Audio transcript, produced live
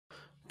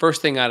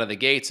First thing out of the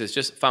gates is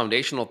just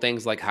foundational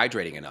things like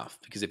hydrating enough.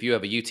 Because if you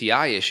have a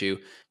UTI issue,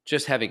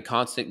 just having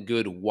constant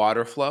good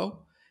water flow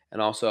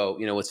and also,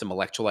 with some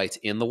electrolytes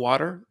in the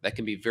water, that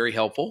can be very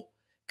helpful.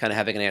 Kind of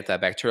having an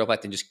antibacterial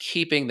effect and just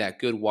keeping that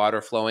good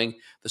water flowing.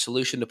 The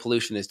solution to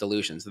pollution is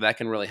dilution. So that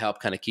can really help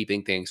kind of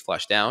keeping things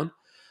flushed down.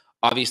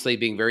 Obviously,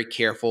 being very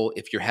careful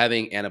if you're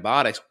having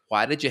antibiotics.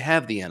 Why did you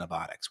have the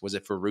antibiotics? Was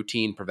it for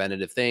routine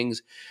preventative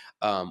things?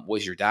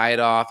 Was your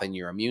diet off and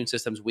your immune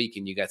system's weak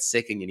and you got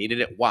sick and you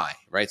needed it? Why?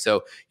 Right.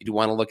 So you do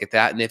want to look at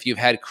that. And if you've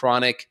had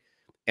chronic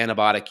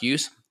antibiotic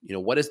use,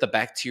 what does the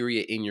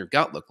bacteria in your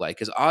gut look like?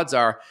 Because odds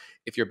are,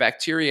 if your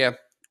bacteria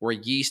or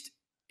yeast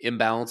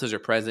imbalances are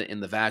present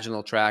in the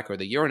vaginal tract or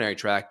the urinary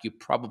tract, you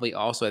probably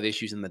also have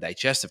issues in the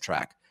digestive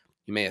tract.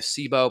 You may have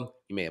SIBO,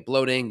 you may have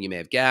bloating, you may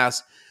have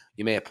gas,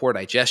 you may have poor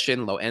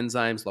digestion, low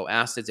enzymes, low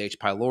acids, H.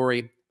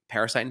 pylori,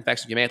 parasite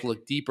infections. You may have to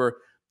look deeper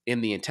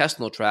in the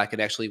intestinal tract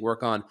and actually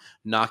work on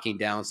knocking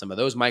down some of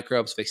those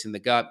microbes, fixing the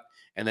gut,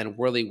 and then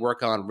really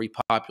work on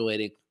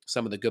repopulating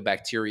some of the good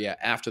bacteria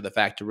after the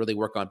fact to really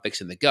work on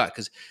fixing the gut.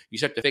 Because you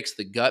start to fix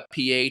the gut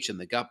pH and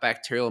the gut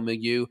bacterial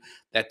milieu,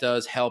 that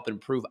does help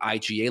improve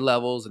IgA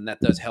levels, and that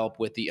does help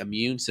with the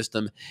immune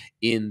system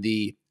in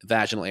the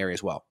vaginal area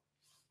as well.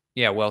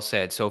 Yeah, well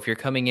said. So if you're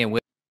coming in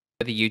with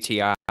a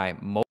UTI,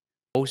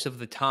 most of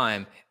the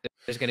time,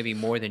 there's going to be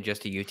more than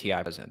just a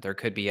UTI present. There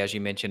could be, as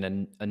you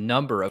mentioned, a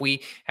number of.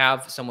 We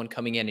have someone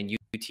coming in and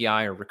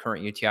UTI or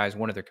recurrent UTI is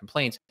one of their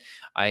complaints.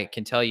 I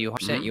can tell you,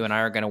 100%, you and I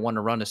are going to want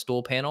to run a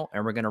stool panel,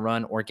 and we're going to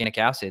run organic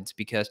acids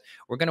because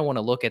we're going to want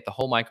to look at the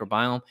whole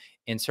microbiome,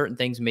 and certain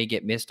things may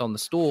get missed on the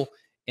stool,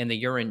 and the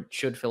urine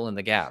should fill in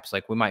the gaps.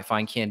 Like we might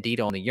find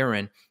candida on the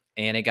urine,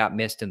 and it got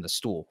missed in the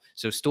stool.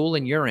 So stool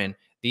and urine,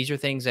 these are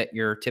things that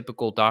your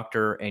typical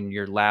doctor and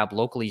your lab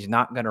locally is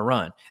not going to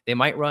run. They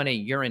might run a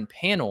urine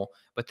panel,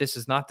 but this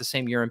is not the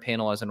same urine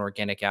panel as an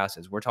organic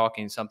acids. We're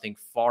talking something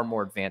far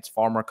more advanced,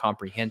 far more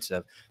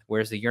comprehensive,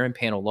 whereas the urine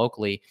panel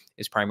locally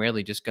is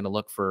primarily just going to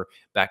look for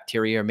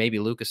bacteria or maybe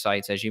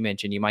leukocytes. As you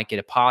mentioned, you might get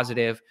a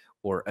positive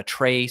or a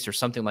trace or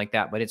something like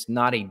that, but it's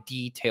not a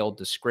detailed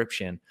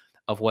description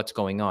of what's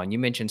going on. You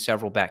mentioned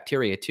several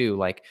bacteria too,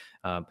 like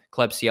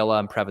Klebsiella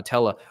and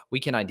Prevotella. We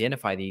can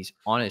identify these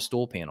on a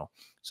stool panel.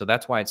 So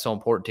that's why it's so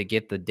important to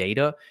get the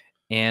data.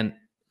 And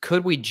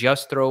could we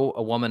just throw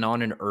a woman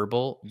on an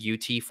herbal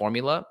UT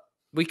formula?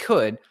 We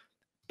could,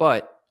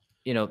 but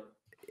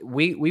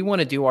we want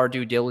to do our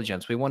due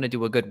diligence. We want to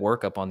do a good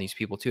workup on these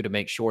people too, to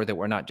make sure that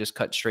we're not just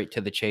cut straight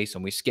to the chase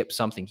and we skip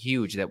something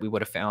huge that we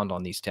would have found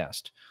on these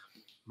tests.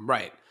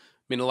 Right.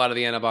 I mean, a lot of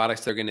the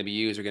antibiotics they're going to be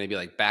used are going to be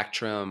like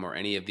Bactrim or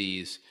any of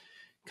these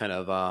kind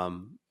of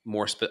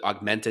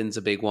Augmentin's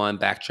a big one.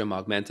 Bactrim,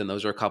 Augmentin,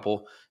 those are a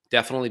couple.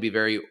 Definitely be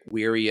very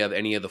weary of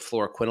any of the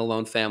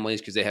fluoroquinolone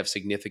families because they have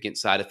significant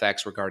side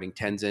effects regarding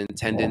tendons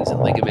and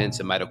ligaments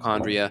and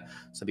mitochondria.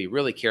 So be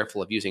really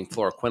careful of using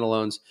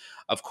fluoroquinolones.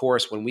 Of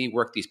course, when we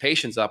work these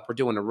patients up, we're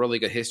doing a really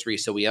good history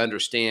so we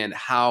understand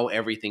how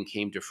everything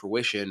came to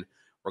fruition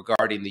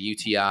regarding the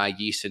UTI,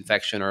 yeast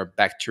infection, or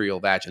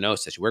bacterial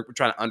vaginosis. We're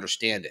trying to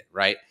understand it,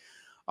 right?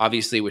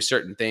 Obviously, with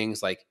certain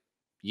things like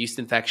yeast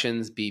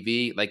infections,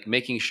 BV, like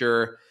making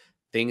sure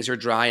things are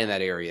dry in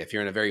that area. If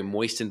you're in a very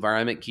moist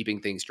environment, keeping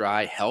things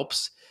dry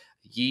helps.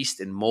 Yeast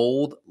and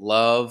mold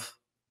love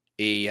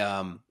a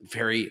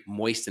very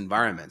moist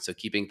environment. So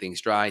keeping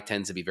things dry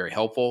tends to be very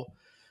helpful.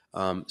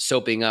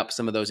 Soaping up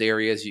some of those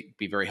areas would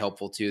be very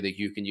helpful too. That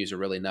you can use a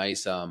really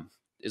nice,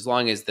 as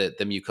long as the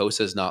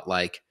mucosa is not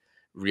like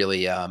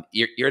really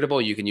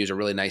irritable, you can use a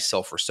really nice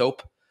sulfur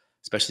soap,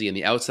 especially in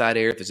the outside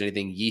area. If there's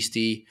anything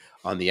yeasty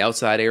on the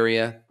outside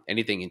area,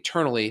 anything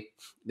internally,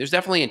 there's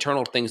definitely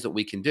internal things that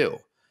we can do.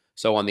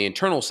 So on the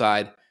internal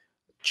side,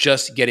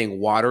 just getting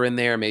water in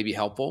there may be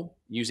helpful.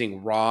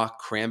 Using raw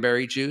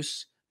cranberry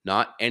juice,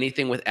 not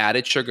anything with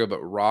added sugar, but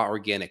raw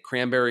organic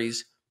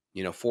cranberries,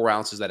 4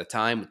 ounces at a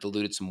time with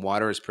diluted some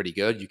water is pretty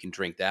good. You can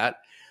drink that.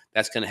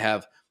 That's going to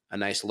have a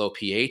nice low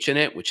pH in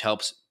it, which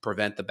helps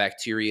prevent the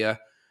bacteria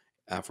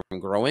from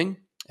growing.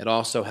 It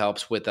also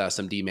helps with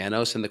some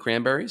D-mannose in the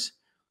cranberries.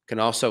 Can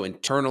also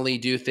internally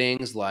do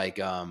things like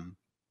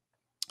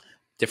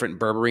different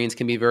berberines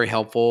can be very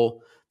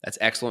helpful. That's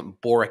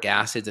excellent. Boric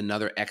acid's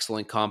another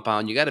excellent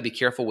compound. You got to be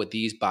careful with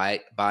these by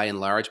and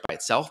large by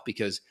itself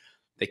because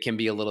they can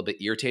be a little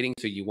bit irritating.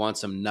 So you want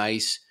some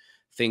nice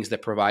things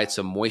that provide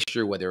some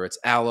moisture, whether it's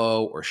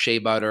aloe or shea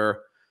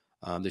butter.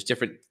 There's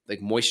different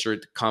like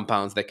moisture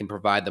compounds that can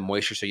provide the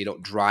moisture so you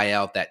don't dry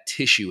out that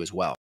tissue as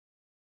well.